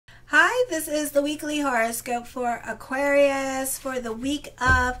this is the weekly horoscope for Aquarius for the week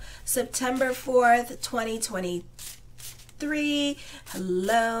of September 4th, 2023.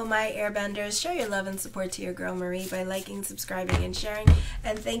 Hello, my airbenders. Show your love and support to your girl Marie by liking, subscribing, and sharing.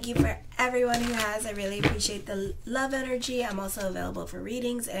 And thank you for everyone who has. I really appreciate the love energy. I'm also available for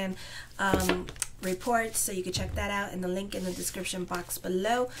readings and reports, so you can check that out in the link in the description box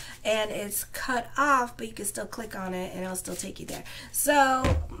below. And it's cut off, but you can still click on it and it'll still take you there. So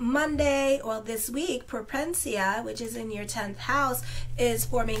Monday, well, this week, Propensia, which is in your 10th house, is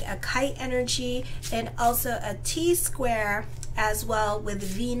forming a kite energy and also a T-square as well with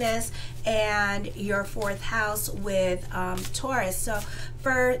Venus and your 4th house with Taurus. So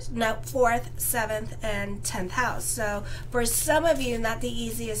for 4th, 7th, and 10th house. So for some of you, not the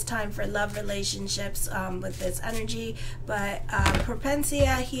easiest time for love relationships with this energy, but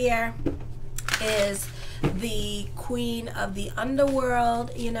Propensia here is the queen of the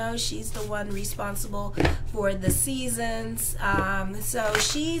underworld. You know, she's the one responsible for the seasons. So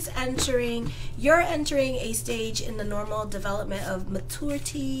she's entering, you're entering a stage in the normal development of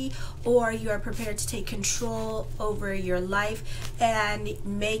maturity, or you are prepared to take control over your life and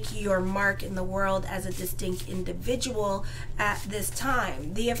make your mark in the world as a distinct individual at this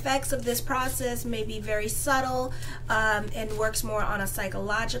time. The effects of this process may be very subtle and works more on a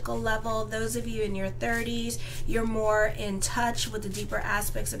psychological level. Those of you in your 30s, you're more in touch with the deeper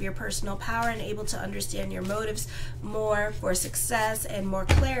aspects of your personal power and able to understand your motives more for success and more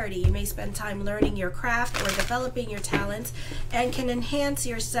clarity. You may spend time learning your craft or developing your talents and can enhance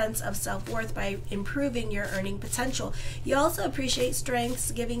your sense of self-worth by improving your earning potential. You also appreciate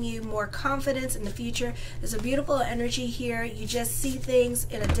strengths, giving you more confidence in the future. There's a beautiful energy here. You just see things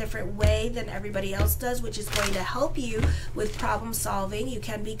in a different way than everybody else does, which is going to help you with problem solving. You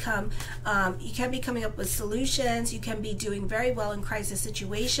can be coming up with solutions. You can be doing very well in crisis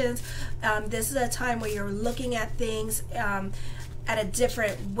situations. This is a time where you're looking at things at a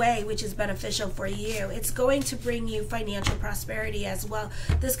different way, which is beneficial for you. It's going to bring you financial prosperity as well.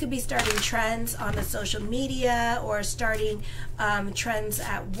 This could be starting trends on the social media or starting trends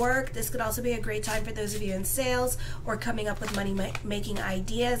at work. This could also be a great time for those of you in sales or coming up with money making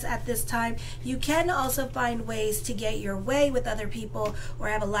ideas at this time. You can also find ways to get your way with other people or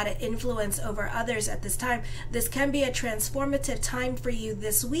have a lot of influence over others at this time. This can be a transformative time for you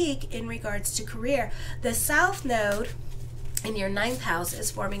this week in regards to career. The South Node in your 9th house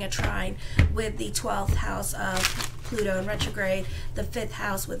is forming a trine with the 12th house of Pluto in retrograde, the 5th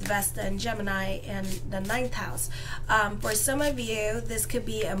house with Vesta and Gemini, and the 9th house. For some of you, this could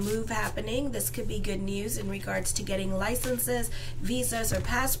be a move happening. This could be good news in regards to getting licenses, visas, or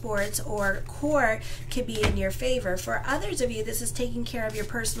passports, or court could be in your favor. For others of you, this is taking care of your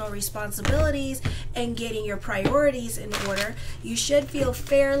personal responsibilities and getting your priorities in order. You should feel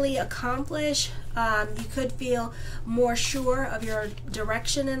fairly accomplished. You could feel more sure of your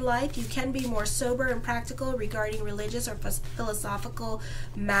direction in life. You can be more sober and practical regarding religious or philosophical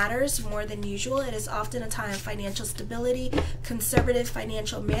matters more than usual. It is often a time of financial stability, conservative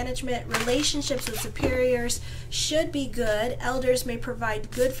financial management. Relationships with superiors should be good. Elders may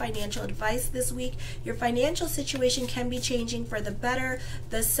provide good financial advice this week. Your financial situation can be changing for the better.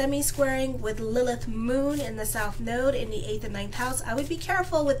 The semi-squaring with Lilith Moon in the South Node in the 8th and 9th house. I would be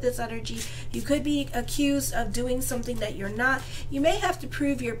careful with this energy. You could be accused of doing something that you're not. You may have to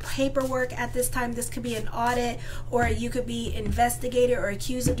prove your paperwork at this time. This could be an audit, or you could be investigated or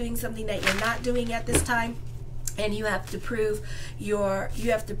accused of doing something that you're not doing at this time. And you have to prove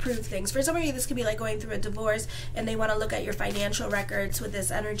things. For some of you, this could be like going through a divorce and they want to look at your financial records with this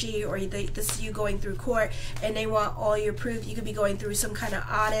energy, or this is you going through court and they want all your proof. You could be going through some kind of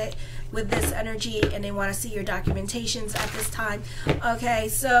audit with this energy and they want to see your documentations at this time. Okay,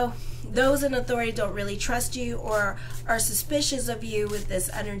 so those in authority don't really trust you or are suspicious of you with this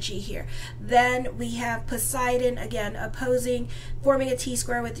energy here. Then we have Poseidon again opposing, forming a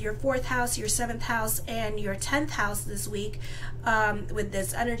T-square with your 4th house, your 7th house, and your 10th house this week with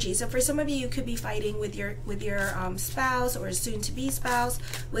this energy. So for some of you, you could be fighting with your spouse or soon-to-be spouse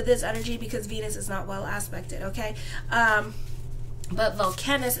with this energy because Venus is not well aspected. Okay. But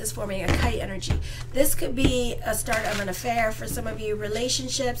Volcanus is forming a kite energy. This could be a start of an affair. For some of you,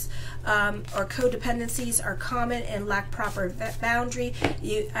 relationships or codependencies are common and lack proper boundary.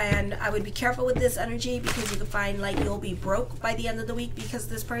 And I would be careful with this energy because you could find like you'll be broke by the end of the week because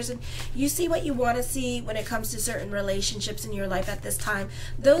this person, you see what you want to see when it comes to certain relationships in your life at this time.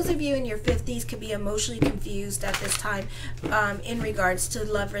 Those of you in your 50s could be emotionally confused at this time in regards to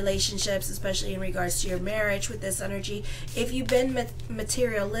love relationships, especially in regards to your marriage with this energy. If you've been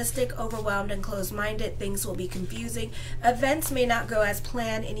materialistic, overwhelmed, and closed-minded. Things will be confusing. Events may not go as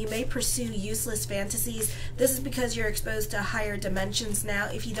planned, and you may pursue useless fantasies. This is because you're exposed to higher dimensions now.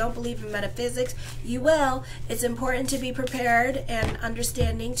 If you don't believe in metaphysics, you will. It's important to be prepared and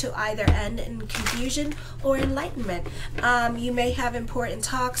understanding to either end in confusion or enlightenment. You may have important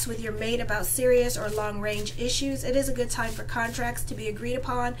talks with your mate about serious or long-range issues. It is a good time for contracts to be agreed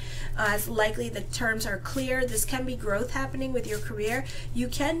upon. It's likely the terms are clear. This can be growth happening with your career. You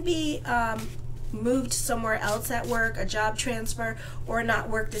can be moved somewhere else at work, a job transfer, or not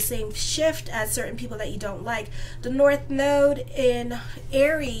work the same shift as certain people that you don't like. The North Node in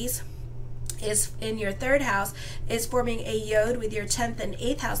Aries is in your 3rd house, is forming a yod with your 10th and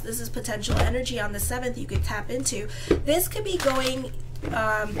 8th house. This is potential energy on the 7th you could tap into. This could be going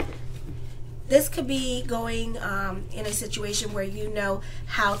in a situation where you know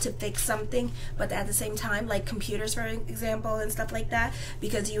how to fix something, but at the same time, like computers, for example, and stuff like that,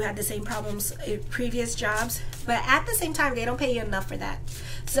 because you had the same problems in previous jobs, but at the same time, they don't pay you enough for that.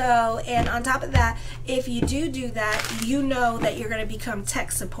 So, and on top of that, if you do that, you know that you're going to become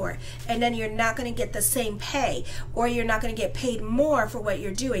tech support, and then you're not going to get the same pay, or you're not going to get paid more for what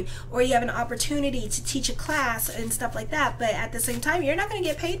you're doing, or you have an opportunity to teach a class and stuff like that, but at the same time, you're not going to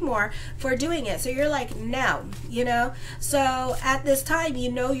get paid more for doing it. So you're like, no, you know? So at this time,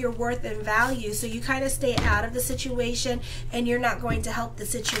 you know your worth and value, so you kind of stay out of the situation, and you're not going to help the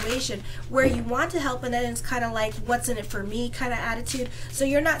situation where you want to help, and then it's kind of like, what's in it for me kind of attitude. So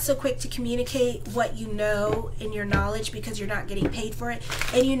you're not so quick to communicate what you know in your knowledge because you're not getting paid for it,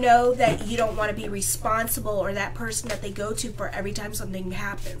 and you know that you don't want to be responsible or that person that they go to for every time something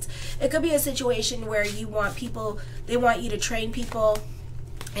happens. It could be a situation where you want people, they want you to train people,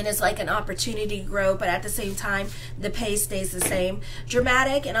 and it's like an opportunity to grow, but at the same time, the pay stays the same.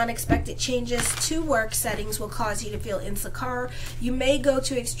 Dramatic and unexpected changes to work settings will cause you to feel insecure. You may go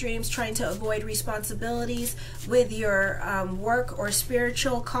to extremes trying to avoid responsibilities with your work or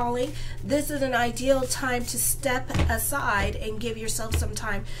spiritual calling. This is an ideal time to step aside and give yourself some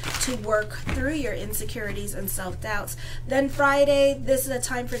time to work through your insecurities and self-doubts. Then Friday, this is a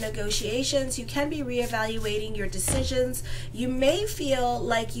time for negotiations. You can be reevaluating your decisions. You may feel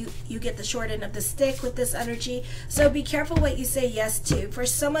like you get the short end of the stick with this energy, so be careful what you say yes to. For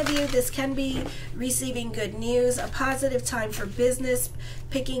some of you, this can be receiving good news, a positive time for business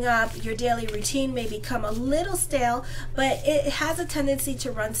picking up. Your daily routine may become a little stale, but it has a tendency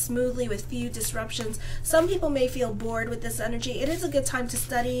to run smoothly with few disruptions. Some people may feel bored with this energy. It is a good time to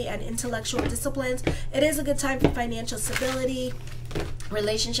study and intellectual disciplines. It is a good time for financial stability.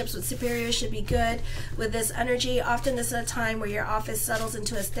 Relationships with superiors should be good with this energy. Often this is a time where your office settles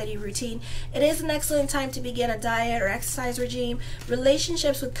into a steady routine. It is an excellent time to begin a diet or exercise regime.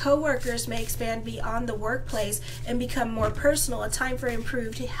 Relationships with co-workers may expand beyond the workplace and become more personal. A time for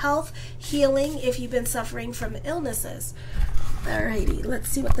improved health, healing if you've been suffering from illnesses. Alrighty, let's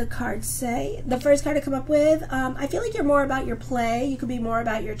see what the cards say. The first card to come up with, I feel like you're more about your play. You could be more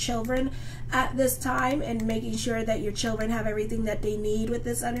about your children at this time and making sure that your children have everything that they need with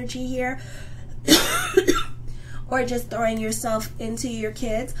this energy here. Or just throwing yourself into your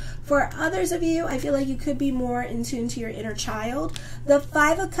kids. For others of you, I feel like you could be more in tune to your inner child. The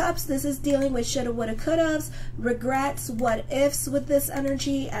 5 of Cups, this is dealing with shoulda, woulda, couldas, regrets, what ifs with this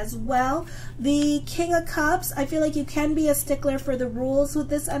energy as well. The King of Cups, I feel like you can be a stickler for the rules with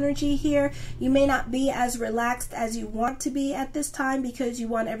this energy here. You may not be as relaxed as you want to be at this time because you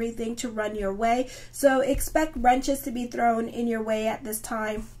want everything to run your way. So expect wrenches to be thrown in your way at this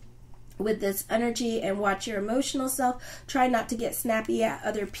time with this energy, and watch your emotional self. Try not to get snappy at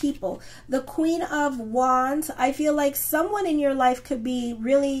other people. The Queen of Wands, I feel like someone in your life could be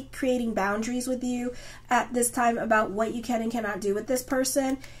really creating boundaries with you at this time about what you can and cannot do with this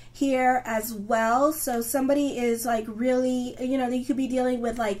person here as well. So somebody is like really, you know, you could be dealing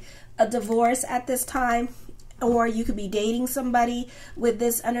with like a divorce at this time, or you could be dating somebody with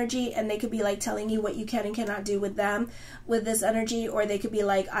this energy and they could be like telling you what you can and cannot do with them with this energy, or they could be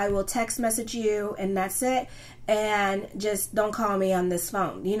like, I will text message you and that's it, and just don't call me on this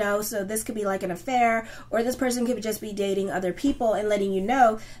phone, you know. So this could be like an affair, or this person could just be dating other people and letting you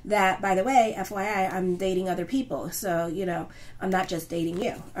know that, by the way, FYI, I'm dating other people, so you know, I'm not just dating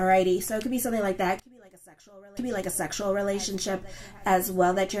you. Alrighty, so it could be something like that. It could be like a sexual relationship as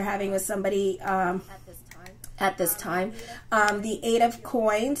well that you're having with somebody at this time. The Eight of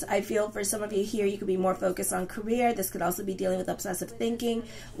Coins, I feel for some of you here, you could be more focused on career. This could also be dealing with obsessive thinking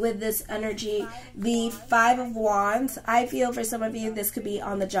with this energy. The Five of Wands, I feel for some of you, this could be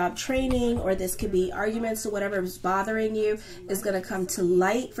on the job training, or this could be arguments. So whatever is bothering you is going to come to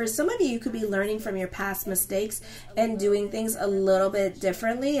light. For some of you, you could be learning from your past mistakes and doing things a little bit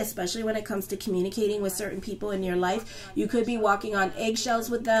differently, especially when it comes to communicating with certain people in your life. You could be walking on eggshells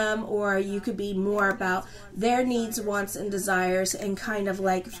with them, or you could be more about their needs, wants, and desires, and kind of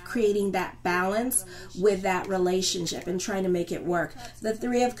like creating that balance with that relationship and trying to make it work. The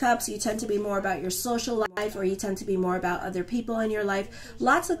Three of Cups, you tend to be more about your social life, or you tend to be more about other people in your life.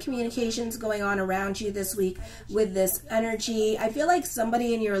 Lots of communications going on around you this week with this energy. I feel like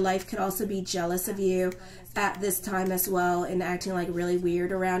somebody in your life could also be jealous of you at this time as well, and acting like really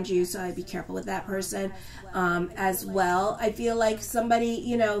weird around you, so I'd be careful with that person as well. I feel like somebody,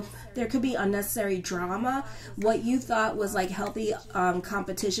 you know, there could be unnecessary drama. What you thought was like healthy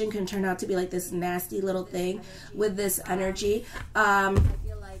competition can turn out to be like this nasty little thing with this energy.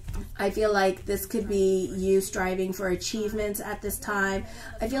 I feel like this could be you striving for achievements at this time.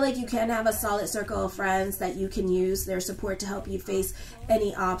 I feel like you can have a solid circle of friends that you can use their support to help you face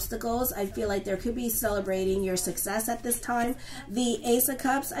any obstacles. I feel like there could be celebrating your success at this time. The Ace of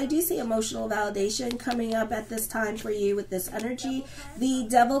Cups, I do see emotional validation coming up at this time for you with this energy. The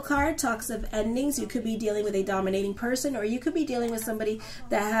Devil card talks of endings. You could be dealing with a dominating person, or you could be dealing with somebody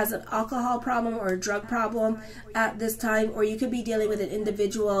that has an alcohol problem or a drug problem at this time, or you could be dealing with an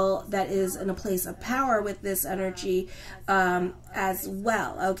individual that is in a place of power with this energy as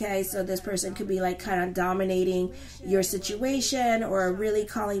well. Okay, so this person could be like kind of dominating your situation, or really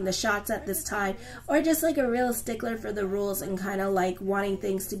calling the shots at this time, or just like a real stickler for the rules and kind of like wanting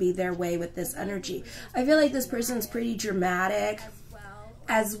things to be their way with this energy. I feel like this person's pretty dramatic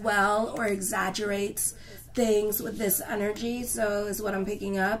as well, or exaggerates things with this energy, so is what I'm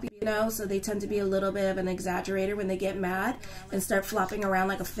picking up, you know. So they tend to be a little bit of an exaggerator when they get mad and start flopping around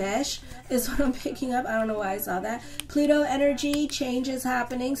like a fish, is what I'm picking up. I don't know why I saw that. Pluto energy, change is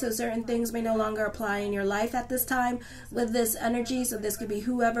happening, so certain things may no longer apply in your life at this time with this energy. So this could be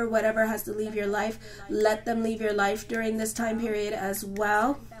whoever, whatever has to leave your life, let them leave your life during this time period as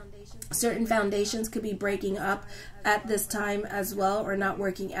well. Certain foundations could be breaking up at this time as well, or not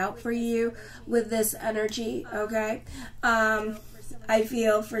working out for you with this energy, okay? I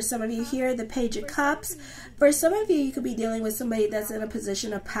feel for some of you here, the Page of Cups. For some of you, you could be dealing with somebody that's in a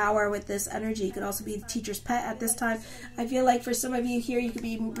position of power with this energy. You could also be the teacher's pet at this time. I feel like for some of you here, you could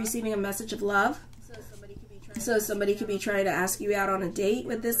be receiving a message of love. So somebody could be trying to ask you out on a date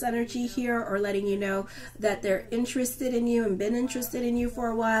with this energy here, or letting you know that they're interested in you and been interested in you for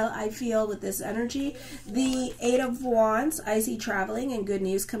a while, I feel, with this energy. The Eight of Wands, I see traveling and good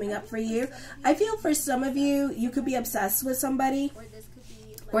news coming up for you. I feel for some of you, you could be obsessed with somebody,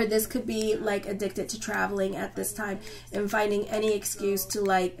 or this could be like addicted to traveling at this time and finding any excuse to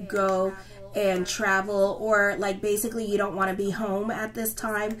like go and travel, or like basically you don't want to be home at this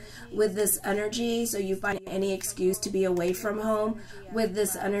time with this energy, so you find any excuse to be away from home with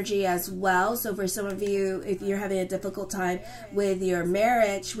this energy as well. So for some of you, if you're having a difficult time with your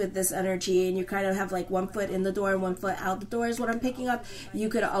marriage with this energy, and you kind of have like one foot in the door and one foot out the door is what I'm picking up, you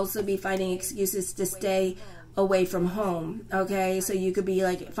could also be finding excuses to stay away from home, okay? So you could be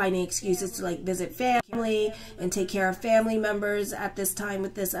like finding excuses to like visit family and take care of family members at this time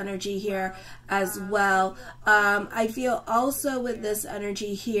with this energy here as well. I feel also with this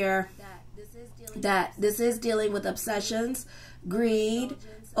energy here that this is dealing with obsessions, greed,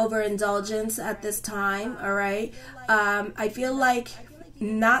 overindulgence at this time, all right? I feel like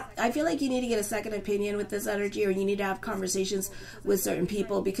you need to get a second opinion with this energy, or you need to have conversations with certain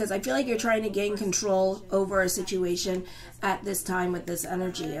people, because I feel like you're trying to gain control over a situation at this time with this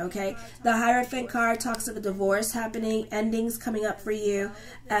energy, okay? The Hierophant card talks of a divorce happening, endings coming up for you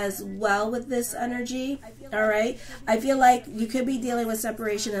as well with this energy, all right? I feel like you could be dealing with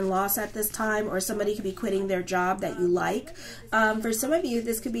separation and loss at this time, or somebody could be quitting their job that you like. For some of you,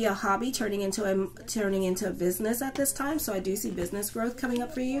 this could be a hobby turning into a business at this time, so I do see business growth coming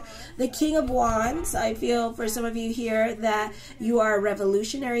up for you. The King of Wands, I feel for some of you here that you are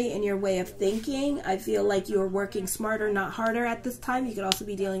revolutionary in your way of thinking. I feel like you are working smarter, not harder at this time. You could also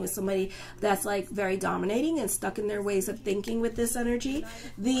be dealing with somebody that's like very dominating and stuck in their ways of thinking with this energy.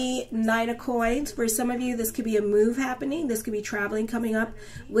 The Nine of Coins, for some of you, this could be a move happening. This could be traveling coming up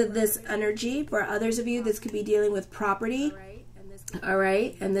with this energy. For others of you, this could be dealing with property All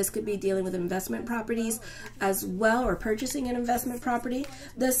right, and this could be dealing with investment properties as well, or purchasing an investment property.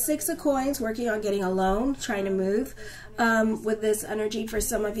 The Six of Coins, working on getting a loan, trying to move with this energy for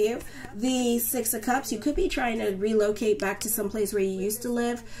some of you. The Six of Cups, you could be trying to relocate back to some place where you used to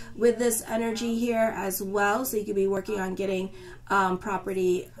live with this energy here as well. So you could be working on getting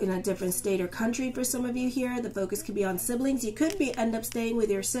property in a different state or country for some of you here. The focus could be on siblings. You could end up staying with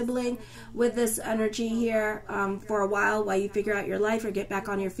your sibling with this energy here for a while you figure out your life or get back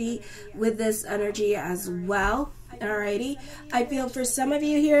on your feet with this energy as well. Alrighty, I feel for some of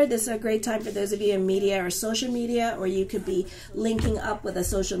you here, this is a great time for those of you in media or social media, or you could be linking up with a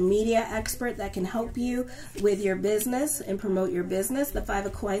social media expert that can help you with your business and promote your business. The Five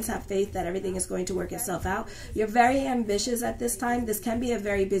of Coins, have faith that everything is going to work itself out. You're very ambitious at this time. This can be a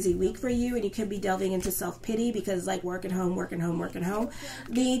very busy week for you, and you could be delving into self-pity because like working home, working home, working home.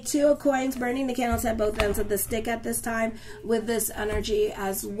 The Two of Coins, burning the candles at both ends of the stick at this time with this energy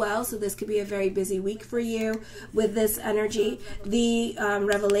as well. So this could be a very busy week for you with this energy. The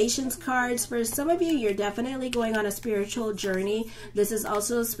Revelations cards, for some of you, you're definitely going on a spiritual journey. This is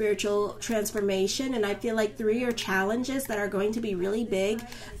also a spiritual transformation, and I feel like through your challenges that are going to be really big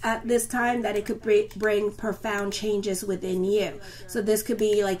at this time, that it could bring profound changes within you. So this could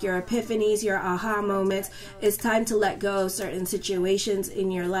be like your epiphanies, your aha moments. It's time to let go of certain situations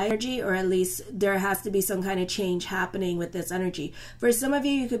in your life, or at least there has to be some kind of change happening with this energy. For some of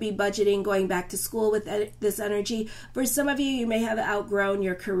you, you could be budgeting going back to school with this energy. For some of you, you may have outgrown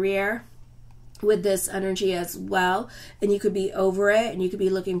your career with this energy as well, and you could be over it, and you could be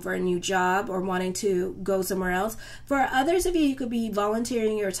looking for a new job or wanting to go somewhere else. For others of you, you could be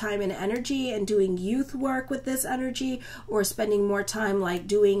volunteering your time and energy and doing youth work with this energy, or spending more time like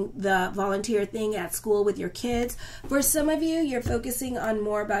doing the volunteer thing at school with your kids. For some of you, you're focusing on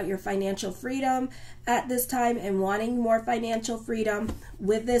more about your financial freedom at this time and wanting more financial freedom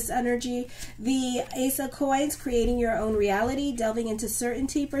with this energy. The Ace of Coins, creating your own reality, delving into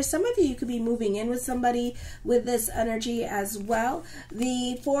certainty. For some of you, you could be moving in with somebody with this energy as well.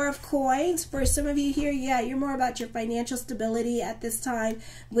 The Four of Coins, for some of you here, yeah, you're more about your financial stability at this time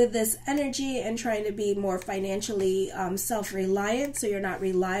with this energy and trying to be more financially self-reliant, so you're not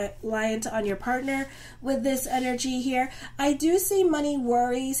reliant on your partner with this energy here. I do see money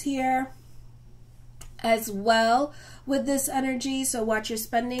worries here as well with this energy, so watch your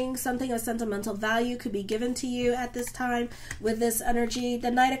spending. Something of sentimental value could be given to you at this time with this energy.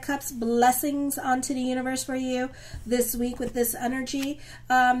 The Knight of Cups, blessings onto the universe for you this week with this energy.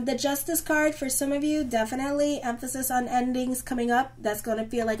 The Justice card, for some of you, definitely emphasis on endings coming up. That's going to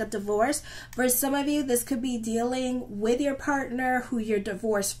feel like a divorce. For some of you, this could be dealing with your partner who you're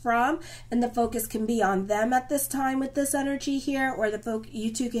divorced from, and the focus can be on them at this time with this energy here, or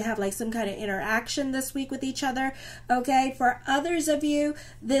you two can have like some kind of interaction this week with each other. Okay, for others of you,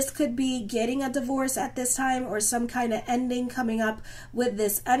 this could be getting a divorce at this time, or some kind of ending coming up with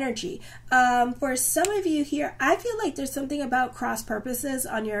this energy. For some of you here, I feel like there's something about cross purposes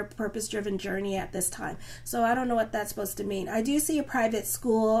on your purpose-driven journey at this time. So I don't know what that's supposed to mean. I do see a private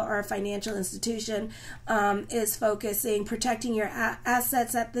school or a financial institution is focusing, protecting your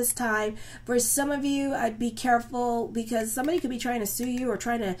assets at this time. For some of you, I'd be careful because somebody could be trying to sue you or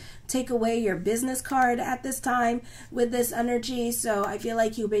trying to take away your business card at this time with this energy. So I feel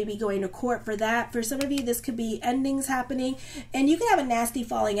like you may be going to court for that. For some of you, this could be endings happening, and you can have a nasty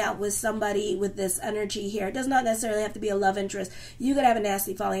falling out with somebody with this energy here. It does not necessarily have to be a love interest. You could have a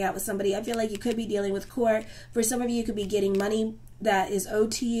nasty falling out with somebody. I feel like you could be dealing with court. For some of you, you could be getting money that is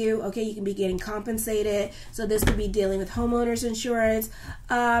owed to you. Okay, you can be getting compensated. So this could be dealing with homeowners insurance.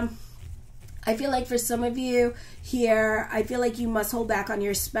 I feel like for some of you here, I feel like you must hold back on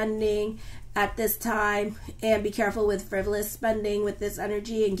your spending at this time and be careful with frivolous spending with this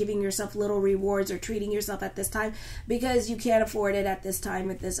energy and giving yourself little rewards or treating yourself at this time, because you can't afford it at this time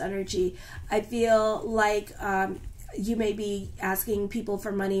with this energy. I feel like you may be asking people for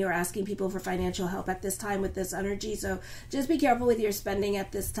money or asking people for financial help at this time with this energy. So just be careful with your spending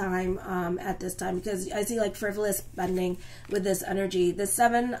at this time, because I see like frivolous spending with this energy. The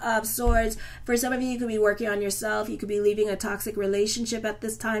Seven of Swords, for some of you, you could be working on yourself. You could be leaving a toxic relationship at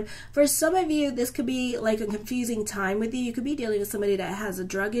this time. For some of you, this could be like a confusing time with you. You could be dealing with somebody that has a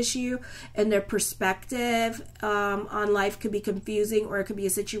drug issue, and their perspective on life could be confusing, or it could be a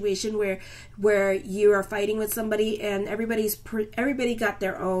situation where you are fighting with somebody and everybody got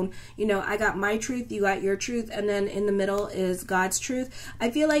their own, you know, I got my truth, you got your truth, and then in the middle is God's truth. I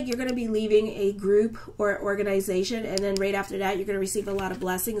feel like you're going to be leaving a group or organization, and then right after that, you're going to receive a lot of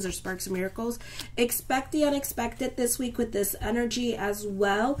blessings or sparks of miracles. Expect the unexpected this week with this energy as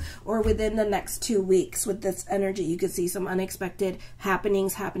well, or within the next 2 weeks with this energy. You could see some unexpected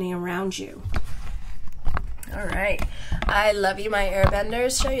happenings happening around you. All right. I love you, my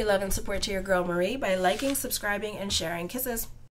airbenders. Show your love and support to your girl Marie by liking, subscribing, and sharing. Kisses.